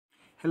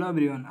Hello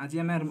everyone, आज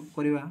आम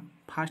करवा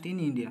फास्ट इन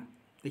इंडिया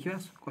देखा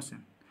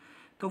क्वेश्चन।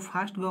 तो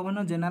fast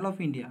governor general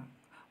of India,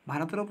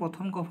 भारतर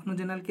प्रथम गवर्नर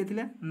जनरल किए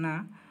थे ना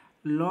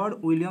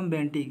Lord William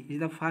Bentinck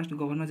is the fast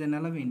governor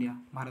general of India,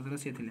 भारतर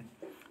सी थे।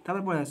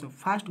 तापर पढ़े आस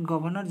fast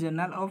governor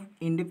general of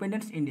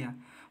independence India,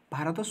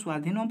 Bharat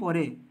स्वाधीन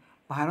पर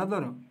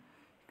भारतर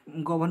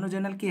गवर्नर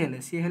जनरल किए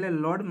हेले सी हेले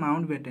लॉर्ड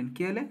माउंटबेटन।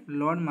 किए हेले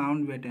लॉर्ड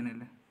माउंटबेटन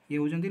हेले, ये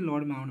होउछन्ती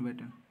लॉर्ड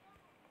माउंटबेटन।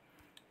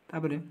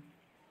 तापर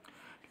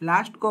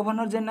last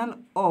governor general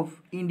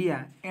of India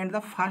and the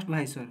fast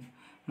भाइसर,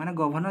 माने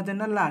गवर्नर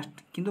जनरल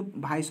लास्ट किंतु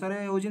भाइसर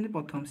होउछन्ती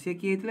प्रथम, सी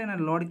किए हेले ना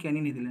लॉर्ड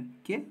कैनिन हेले।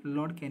 किए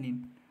लॉर्ड कैनिन।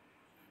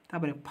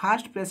 तापर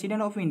फास्ट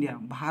प्रेसिडेंट ऑफ इंडिया,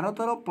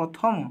 भारतर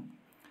प्रथम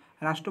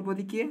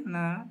राष्ट्रपति किए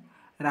ना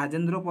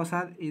Rajendra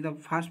Prasad is the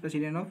fast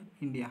president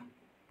of India.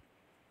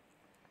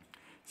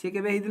 सी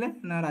केबे हेतिले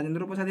ना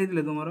राजेंद्र प्रसाद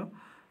हेतिले तुमरो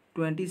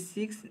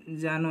 26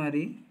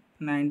 जनवरी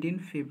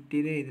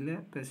 1950 रे हेतिले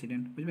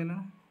प्रेसिडेंट, बुझ पेला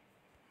ना।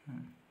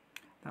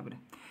 तापर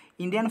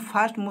इंडियन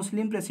फास्ट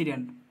मुस्लिम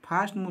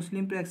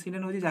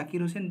प्रेसिडेंट हो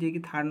जाकिर हुसैन, जे कि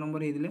 3rd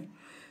नंबर हेतिले।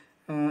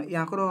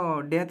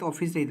 याकर डेथ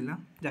ऑफिस हेतिला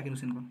जाकिर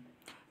हुसैन को।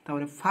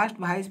 तापर fast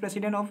vice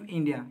president of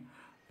India,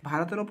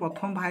 भारतर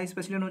प्रथम वाइस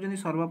प्रेसिडेंट होचନ୍ତି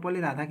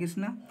सर्वपल्ली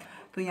राधाकृष्ण।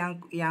 तो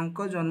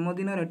यांको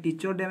जन्मदिन रे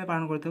टीचर डे में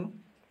पालन करथौ,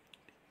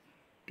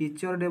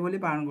 टीचर डे बोली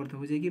पालन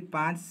करथौ, जे कि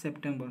 5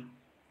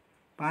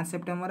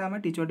 सेप्टेम्बर आम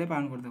टीचर डे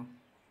पालन करथौ।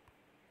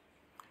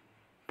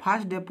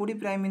 Fast deputy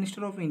prime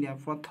minister of India,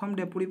 प्रथम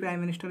deputy prime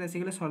minister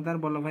आसिगले Sardar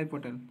Vallabh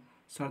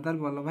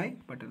भाई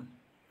Patel.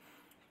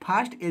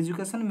 Fast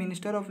education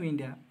minister of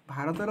India,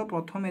 भारतर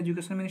प्रथम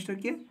एजुकेशन मिनिस्टर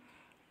किए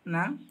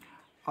ना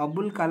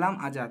अबुल कलाम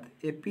आजाद।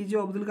 एपीजे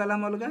अब्दुल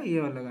कलाम अलग, ये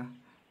अलग।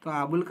 तो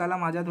Abul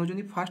Kalam Azad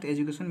होचନ୍ତି fast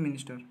education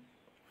minister.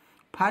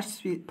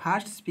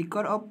 Fast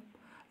speaker of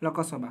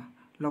Lok Sabha,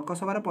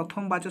 लोकसभार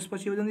प्रथम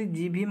बाचस्पति होचନ୍ତି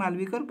जीवी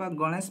मालविकर बा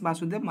गणेश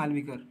वासुदेव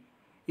मालविकर,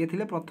 ये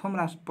थिले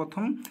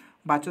प्रथम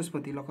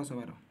बाचस्पति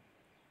लोकसभार।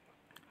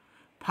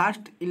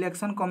 फास्ट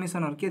इलेक्शन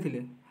कमिशनर किए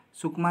थिले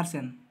Sukumar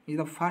Sen is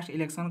the fast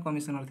election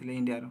commissioner थिले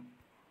इंडियार।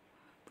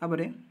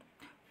 तापर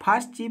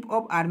fast chief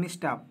of army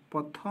staff,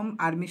 प्रथम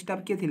आर्मी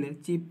स्टाफ किए थिले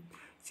chief,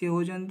 C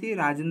होचନ୍ତି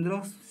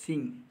Rajendra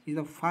Singh is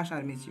the fast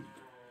army chief.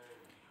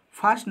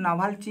 Fast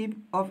novel chief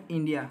of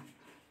India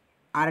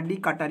RD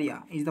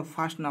Kataria is the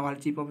fast novel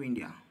chief of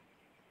India.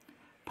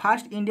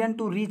 Fast Indian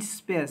to reach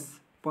space,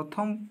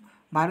 प्रथम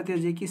भारतीय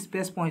जे कि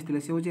space पहुँचते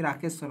से हूँ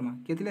राकेश शर्मा।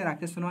 किए थे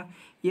राकेश शर्मा,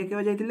 ये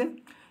केवे जाइए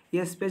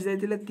ये स्पेस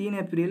जाइए 3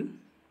 एप्रिल,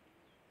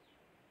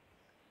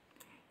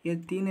 ये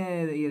 3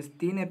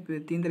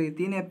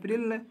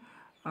 एप्रिल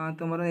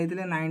तुम जाइए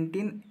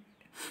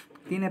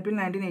 3 एप्रिल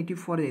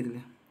 1984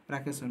 जाइए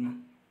राकेश शर्मा,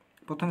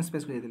 प्रथम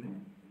स्पेस को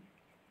जाइए।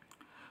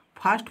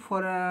 Fast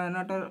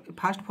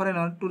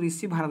foreigner to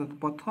receive Bharat,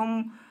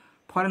 प्रथम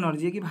फॉरेनर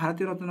जी कि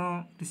भारतीय रत्न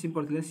रिसीव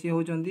करते सी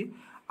होचନ୍ତି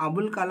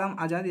अबुल कलाम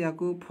आजाद, या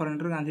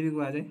फॉरेनर गांधी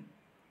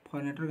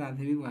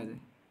भी कहुए,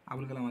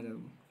 अबुल कलाम आजाद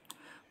को।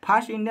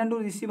 Fast Indian to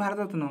receive Bharat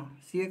Ratna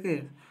सी के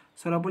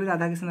सर्वपल्ली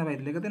राधाकृष्ण पाई,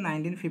 कहते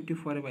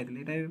 1954 पाई,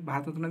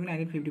 भारत रत्न भी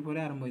 1954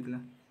 आरंभ होता।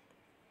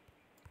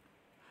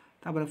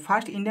 तापर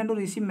fast Indian to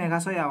receive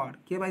मेघाशय award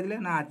किए पाई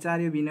ना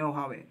आचार्य विनोबा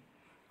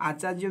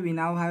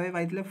भावे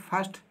पाई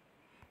fast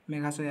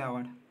मेघाशय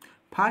award.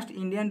 Fast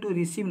Indian to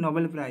receive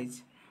Nobel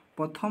prize,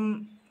 प्रथम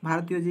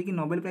भारतीय जी कि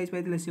नोबेल प्राइज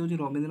पाई सी हूँ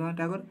रवींद्रनाथ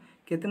टागोर।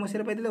 केते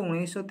मसीह पाई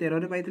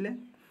 1913 पाई,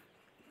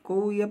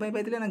 कौ ये पाई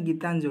ना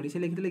गीतांजलि, से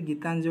लिखिते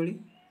गीतांजलि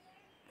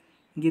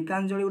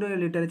गोटे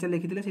लिटरेचर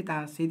लिखिते से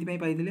पाई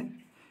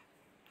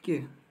किए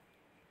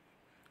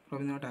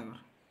Rabindranath Tagore.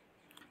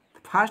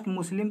 Fast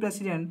Muslim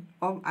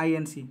president of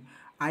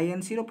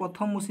INC रो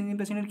प्रथम मुस्लिम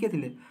प्रेसिडेंट किए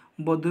थे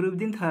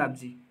बदरुद्दीन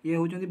थयाबजी, ये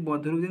होचନ୍ତି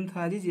बदरुद्दीन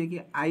थयाबजी, जे कि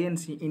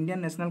आईएनसी इंडियन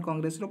नेशनल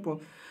कांग्रेस रो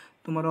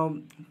तुमर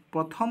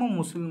प्रथम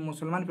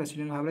मुसलमान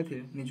प्रेसिडेंट भाव में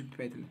नियुक्ति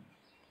पाई।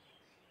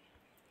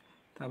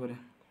 तापर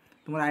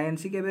तुम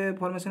आईएनसी के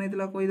फॉर्मेशन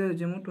होता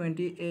कहीदे मुझे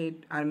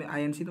 28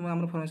 आईएनसी तुम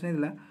आम फॉर्मेशन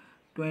होता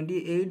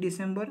 28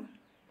 डिसेम्बर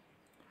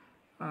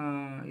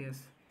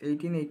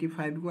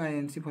 1885 को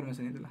आईएनसी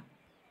फॉर्मेशन होता।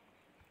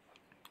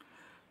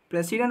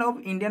 President of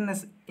Indian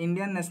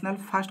national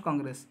fast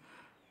Congress,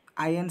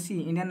 INC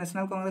Indian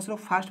national Congress row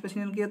fast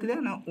president किए थे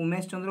ना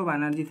उमेश चंद्र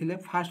बनर्जी थे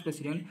फास्ट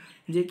प्रेसिडेंट,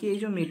 जे कि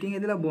जो मीटिंग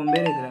होता बॉम्बे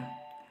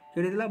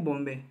होता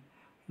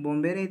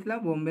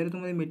बॉम्बे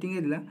तुम मीटिंग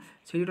होता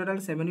से टोटाल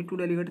 72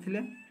 डेलीगेट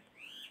थे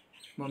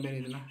बॉम्बे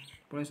होता।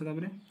 पढ़े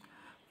तापर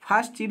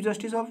fast chief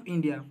justice of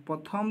India,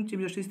 प्रथम चीफ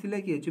जस्टिस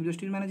थे किए, चीफ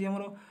जस्टिस माने जी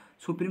आम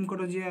सुप्रीम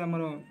कोर्ट जी आम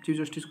चीफ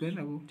जस्टिस कहे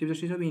चीफ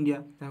जस्टिस ऑफ इंडिया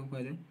जहाँ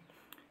कहुए,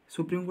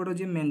 सुप्रीम कोर्ट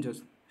जी मेन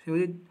जज से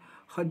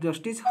हूँ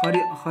जस्टिस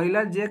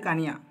हरिलाल जे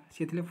कानिया,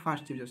 सी थे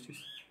फास्ट चीफ जस्टिस।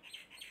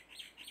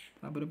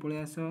 तापर पलि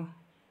आस,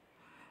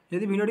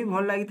 जदि भिडियोटी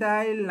भल लगी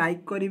था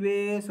लाइक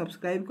करेंगे,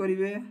 सब्सक्राइब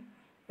करेंगे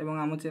और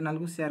आम चैनल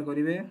को शेयर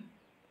करेंगे।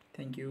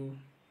 थैंक यू,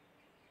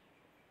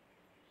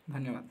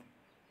 धन्यवाद।